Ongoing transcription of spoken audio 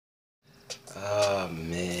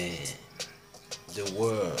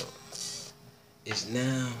world is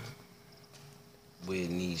now where it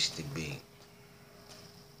needs to be.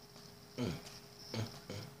 Mm, mm,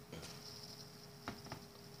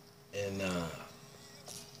 mm. And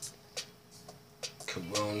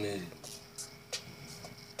Corona,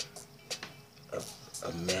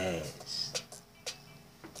 a mass.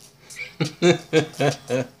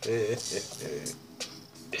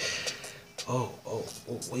 Oh,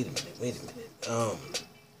 wait a minute.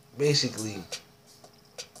 Basically,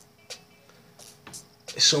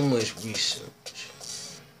 there's so much research,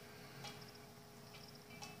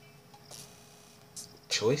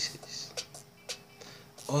 choices,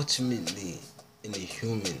 ultimately in the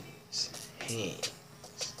human's hands.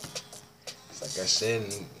 Like I said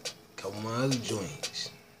in a couple of my other joints,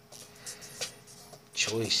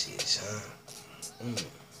 choices, huh?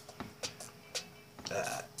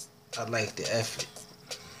 I like the effort.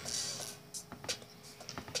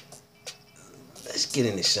 Let's get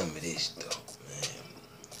into some of this though, man.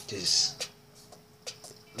 Just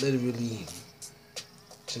literally,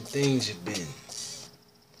 some things have been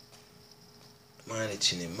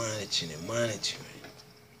monitoring.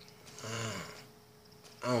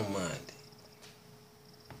 I don't mind it.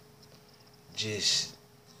 Just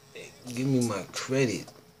give me my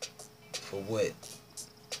credit for what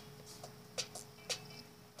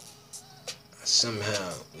I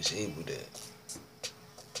somehow was able to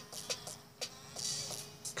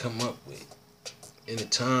come up with in a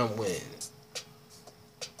time when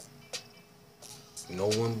no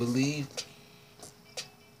one believed me.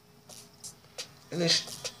 And it's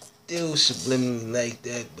still subliminally like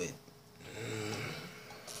that, but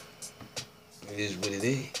it is what it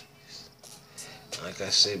is. Like I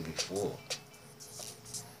said before,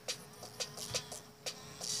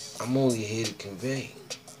 I'm only here to convey.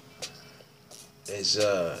 As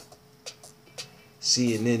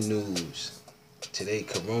CNN News today,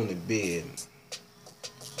 Corona Beard,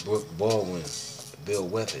 Brooke Baldwin, Bill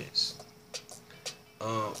Weathers.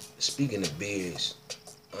 Speaking of beers,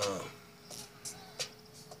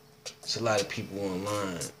 it's a lot of people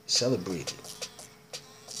online celebrating.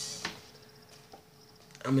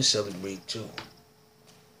 I'm gonna celebrate too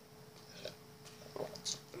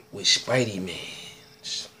with Spidey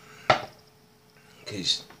Mans,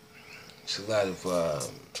 cause there's a lot of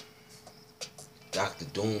Dr.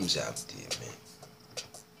 Dooms out there, man.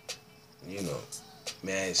 You know,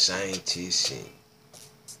 mad scientists and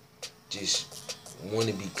just want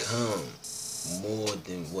to become more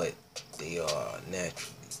than what they are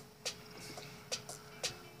naturally.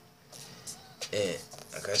 And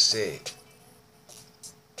like I said,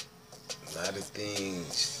 a lot of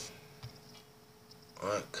things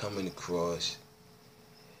aren't coming across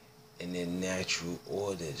in their natural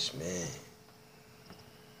orders, man.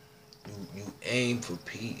 You aim for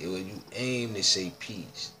peace, or you aim to say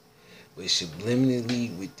peace, but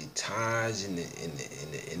subliminally with the ties in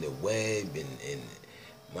the web and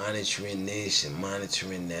monitoring this and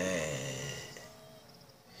monitoring that,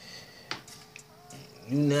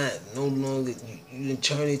 you not no longer you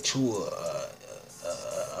turn it to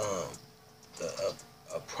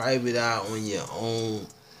a private eye on your own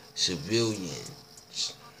civilians,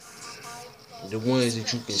 the ones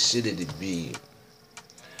that you consider to be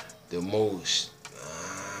the most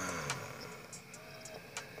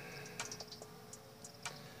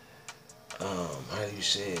how do you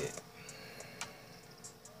say it,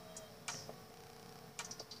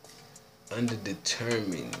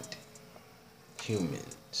 underdetermined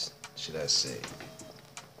humans, should I say,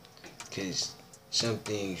 because some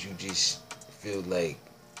things you just feel like,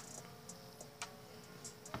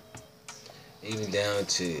 even down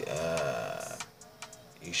to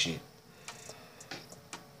you should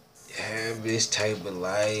have this type of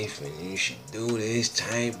life and you should do this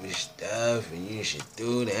type of stuff and you should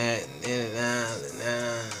do that and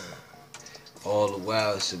then all the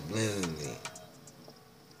while subliminally.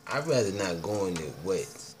 I'd rather not go into what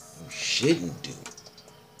you shouldn't do.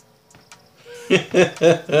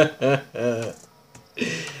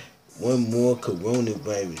 One more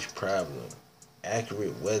coronavirus problem.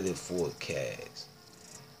 Accurate weather forecast.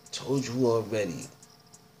 Told you already,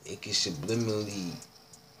 it can subliminally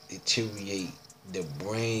deteriorate the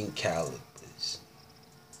brain calipers,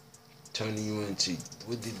 turning you into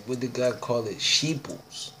what the guy call it,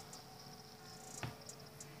 sheeples.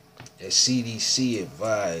 As CDC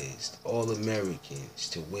advised all Americans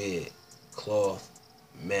to wear cloth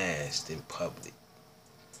masks in public.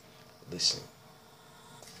 Listen,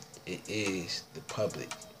 it is the public.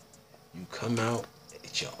 You come out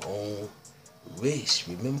at your own risk,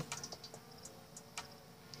 remember?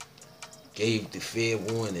 gave the fair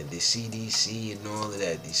warning, the CDC and all of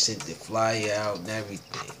that. They sent the flyer out and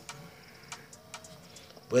everything.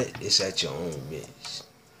 But it's at your own risk.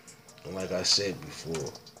 And like I said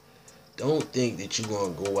before, don't think that you're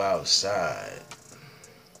going to go outside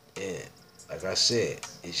and, like I said,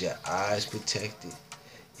 is your eyes protected?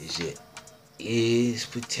 Is your ears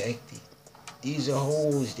protected? These are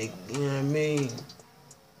holes that, you know what I mean?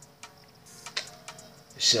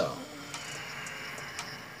 So,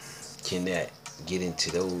 can that get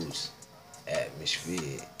into those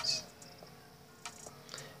atmospheres?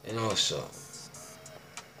 And also,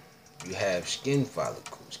 you have skin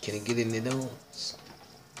follicles. Can it get into those?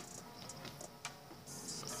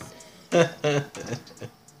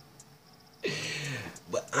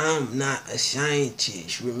 But I'm not a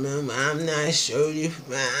scientist. Remember, I'm not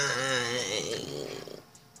certified.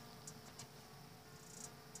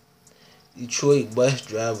 Detroit bus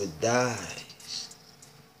driver dies.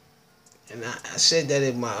 And I said that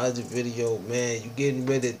in my other video, man. You're getting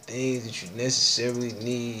rid of things that you necessarily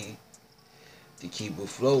need to keep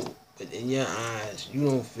afloat. But in your eyes, you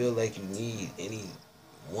don't feel like you need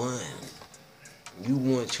anyone. You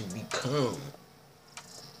want to become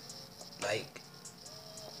like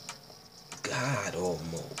God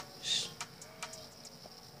almost.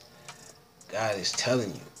 God is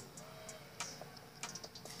telling you.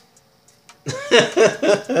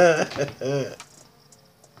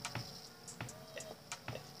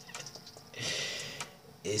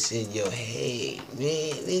 It's in your head,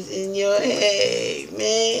 man. It's in your head,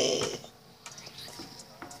 man.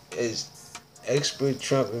 It's expert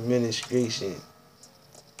Trump administration's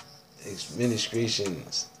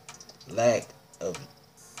lack of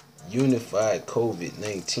unified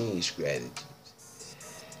COVID-19 strategies.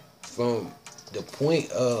 From the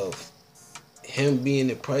point of him being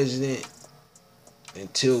the president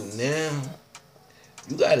until now,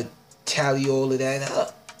 you got to tally all of that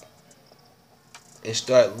up and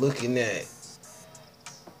start looking at,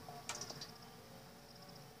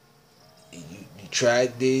 you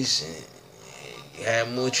tried this and you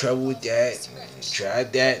had more trouble with that, you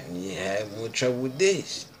tried that and you had more trouble with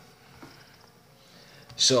this.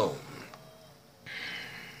 So,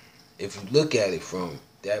 if you look at it from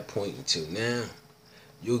that point until now,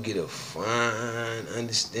 you'll get a fine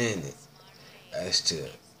understanding as to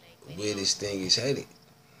where this thing is headed.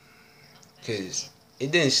 Because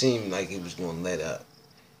it didn't seem like it was going to let up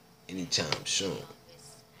anytime soon.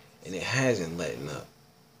 And it hasn't letting up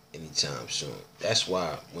anytime soon. That's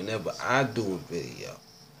why whenever I do a video,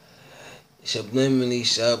 subliminally,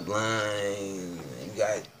 sublime, you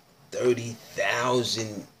got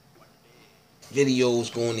 30,000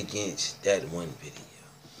 videos going against that one video.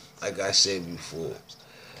 Like I said before,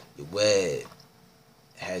 the web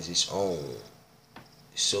has its own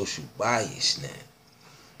social bias now.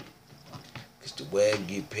 Because the web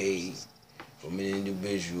get paid from an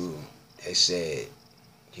individual that said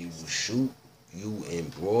he will shoot you in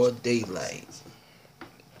broad daylight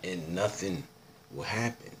and nothing will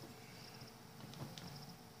happen.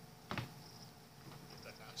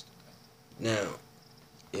 Now,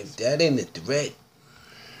 if that ain't a threat,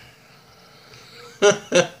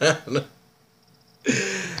 I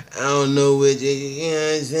don't know what you know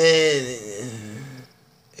what I'm saying.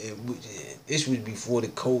 This was before the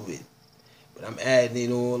COVID, but I'm adding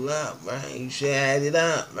it all up, right? You should add it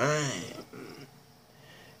up, right?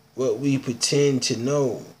 What we pretend to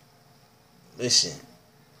know. Listen,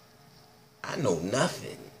 I know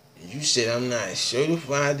nothing. You said I'm not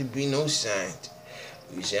certified to be no scientist.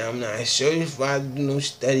 You said I'm not certified to do no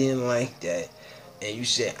studying like that. And you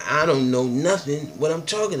said I don't know nothing what I'm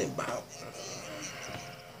talking about.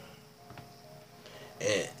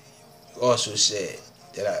 And you also said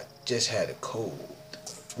that I just had a cold.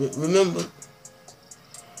 Remember?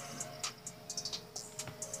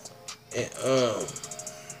 And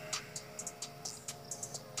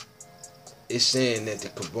it's saying that the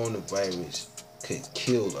coronavirus could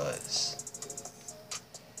kill us.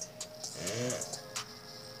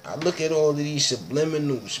 I look at all of these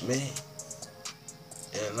subliminals, man.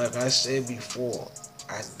 And like I said before,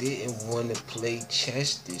 I didn't want to play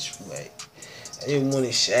chess this way. I didn't want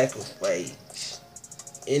to sacrifice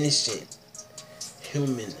innocent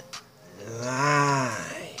human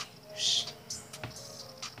lives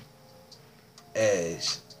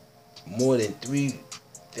as more than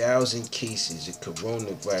 3,000 cases of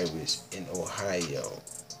coronavirus in Ohio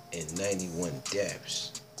and 91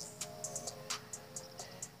 deaths.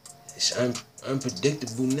 It's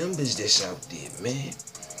unpredictable numbers that's out there, man.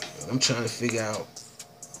 I'm trying to figure out,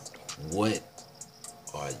 what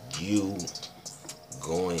are you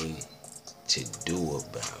going to do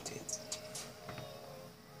about it?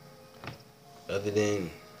 other than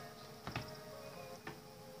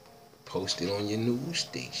post it on your news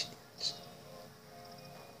stations.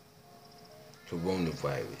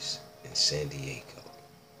 Coronavirus in San Diego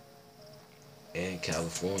and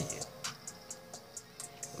California.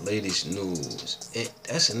 Latest news. And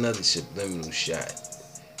that's another subliminal shot.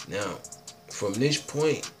 Now, from this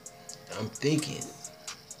point, I'm thinking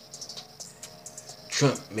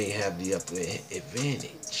Trump may have the upper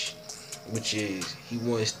advantage, which is he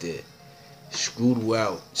wants to screw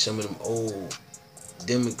out some of them old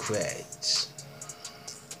Democrats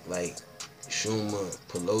like Schumer,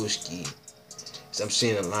 Pelosi. So I'm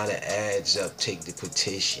seeing a lot of ads up, take the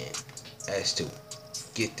petition as to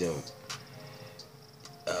get them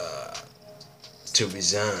to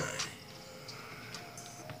resign.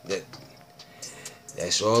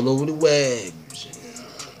 That's all over the webs.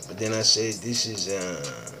 But then I said this is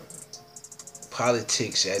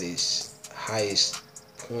politics at its highest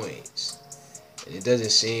points. And it doesn't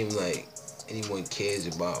seem like anyone cares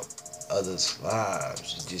about others'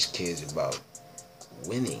 lives. It just cares about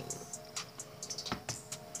winning.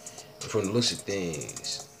 And from the looks of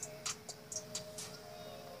things,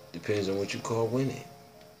 depends on what you call winning.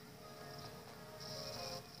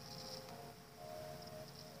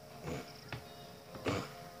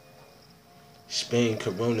 Spain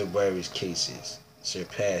coronavirus cases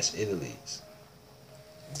surpass Italy's.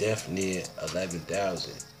 Death near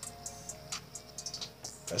 11,000.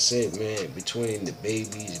 I said, man, between the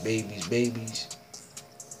babies,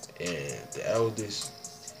 and the elders,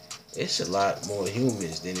 it's a lot more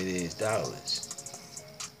humans than it is dollars.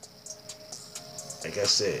 Like I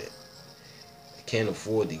said, I can't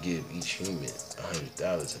afford to give each human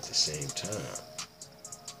 $100 at the same time.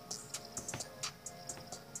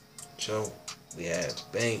 So we have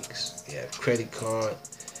banks, we have credit card,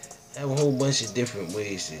 have a whole bunch of different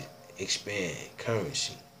ways to expand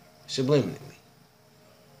currency subliminally,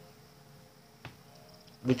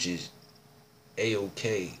 which is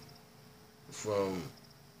A-OK from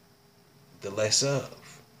the less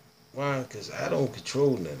of. Why? Because I don't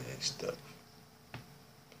control none of that stuff.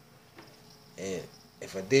 And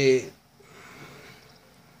if I did,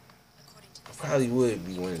 I probably would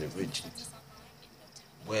be one of the richest.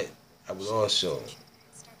 But I would also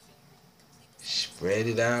spread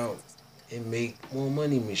it out and make more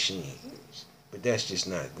money machines. But that's just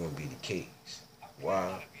not going to be the case.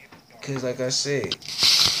 Why? Because like I said,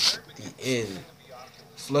 the end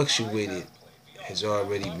fluctuated has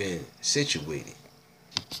already been situated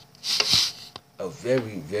a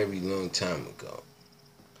very, very long time ago.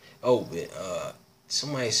 Oh, but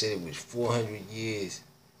somebody said it was 400 years.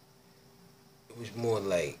 It was more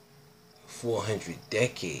like 400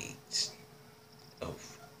 decades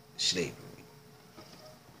of slavery.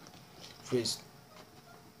 First,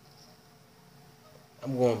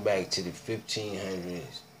 I'm going back to the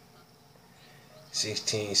 1500s,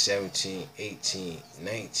 16, 17, 18,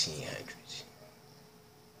 1900s.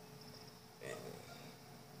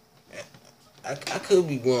 I could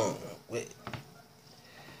be wrong. But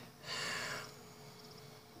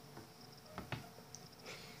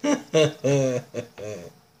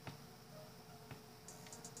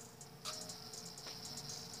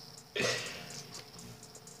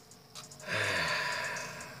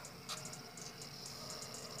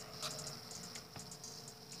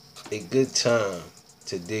a good time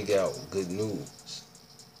to dig out good news.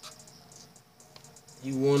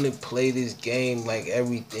 You want to play this game like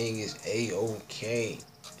everything is A-OK.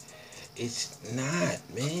 It's not,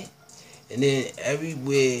 man. And then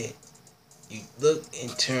everywhere you look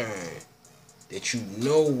and turn that you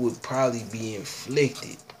know would probably be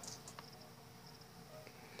inflicted,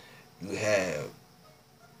 you have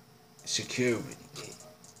security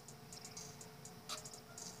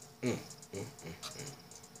there.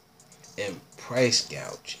 And price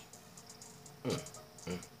gouging.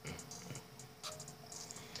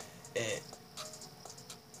 And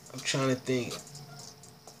I'm trying to think,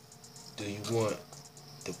 do you want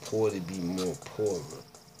the poor to be more poorer?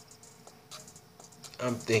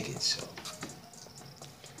 I'm thinking so.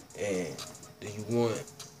 And do you want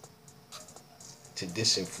to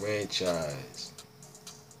disenfranchise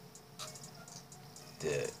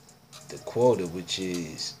the quota, which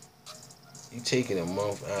is you taking a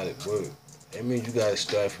month out of work? That means you gotta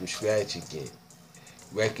start from scratch again.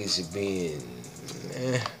 Records are being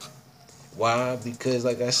why? Because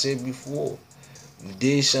like I said before, you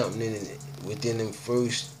did something within the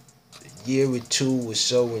first year or two or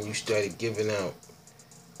so when you started giving out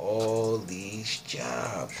all these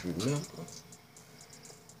jobs, remember?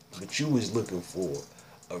 But you was looking for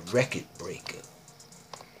a record breaker.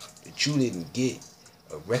 But you didn't get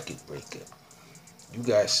a record breaker. You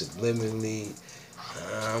got subliminally,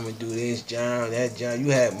 I'm gonna do this job, that job.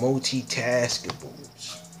 You had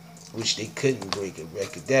multitaskables, which they couldn't break a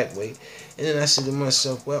record that way. And then I said to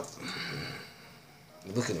myself, well,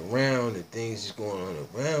 looking around and things is going on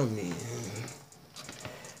around me,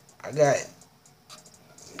 I got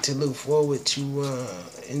to look forward to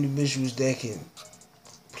individuals that can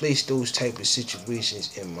place those type of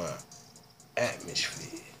situations in my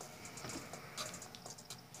atmosphere.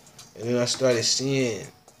 And then I started seeing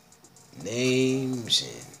names,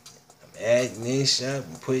 and I'm adding this up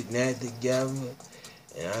and putting that together.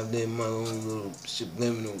 And I live my own little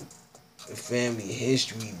subliminal family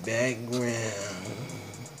history backgrounds.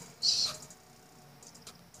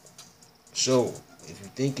 So, if you're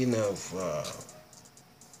thinking of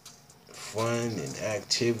fun and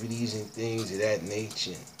activities and things of that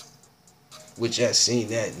nature, which I seen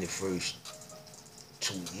that in the first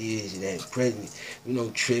 2 years of that pregnant,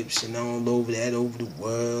 trips and all over the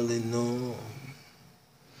world and all.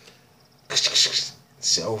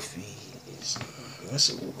 Selfies. I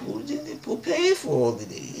said, who paid for all of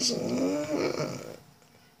this? And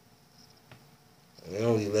it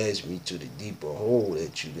only leads me to the deeper hole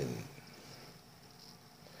that you didn't.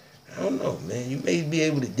 I don't know, man. You may be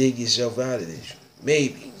able to dig yourself out of this.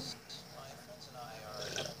 Maybe.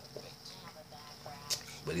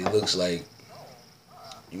 But it looks like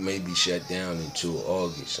you may be shut down until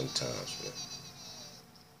August sometimes,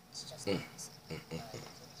 man.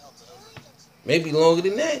 Maybe longer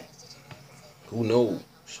than that. Who knows?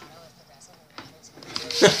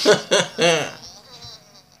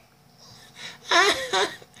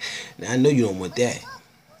 Now, I know you don't want that.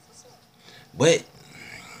 But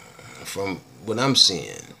from what I'm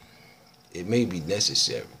seeing, it may be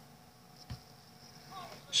necessary.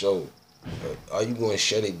 So, are you going to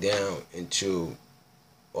shut it down until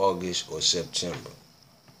August or September?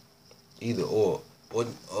 Either or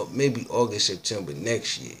maybe August, September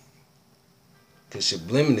next year. Because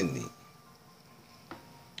subliminally,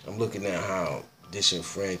 I'm looking at how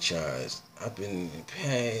disenfranchised I've been in the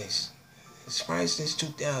past. It's probably since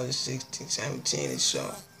 2016, 17 or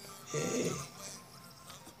so. Yeah.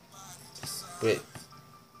 But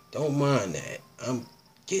don't mind that. I'm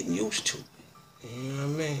getting used to it. You know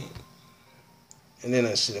what I mean? And then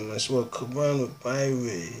I said to myself,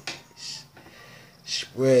 coronavirus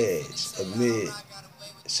spreads amid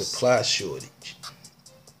supply shortage.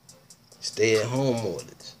 Stay at home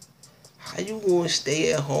orders. How you gonna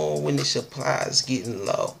stay at home when the supply is getting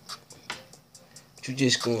low? You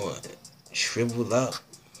just gonna shrivel up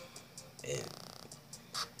and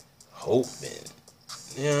hope and,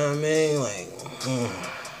 you know what I mean? Like,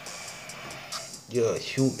 you're a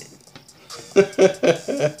human.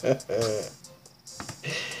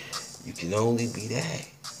 You can only be that.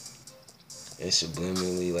 And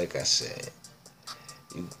subliminally, like I said,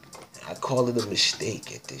 I call it a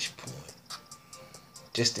mistake at this point.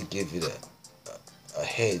 Just to give it a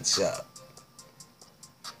heads up.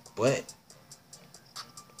 But,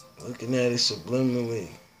 looking at it subliminally,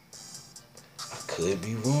 I could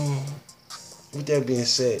be wrong. With that being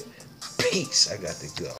said, peace. I got to go.